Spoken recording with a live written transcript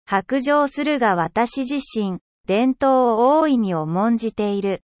白状するが私自身、伝統を大いに重んじてい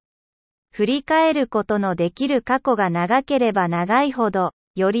る。振り返ることのできる過去が長ければ長いほど、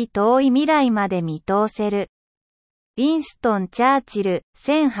より遠い未来まで見通せる。ウィンストン・チャーチル、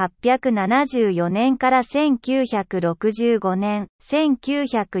1874年から1965年、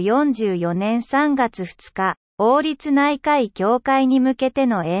1944年3月2日、王立内科医協会に向けて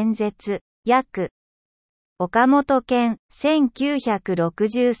の演説、約。岡本健、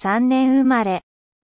1963年生まれ。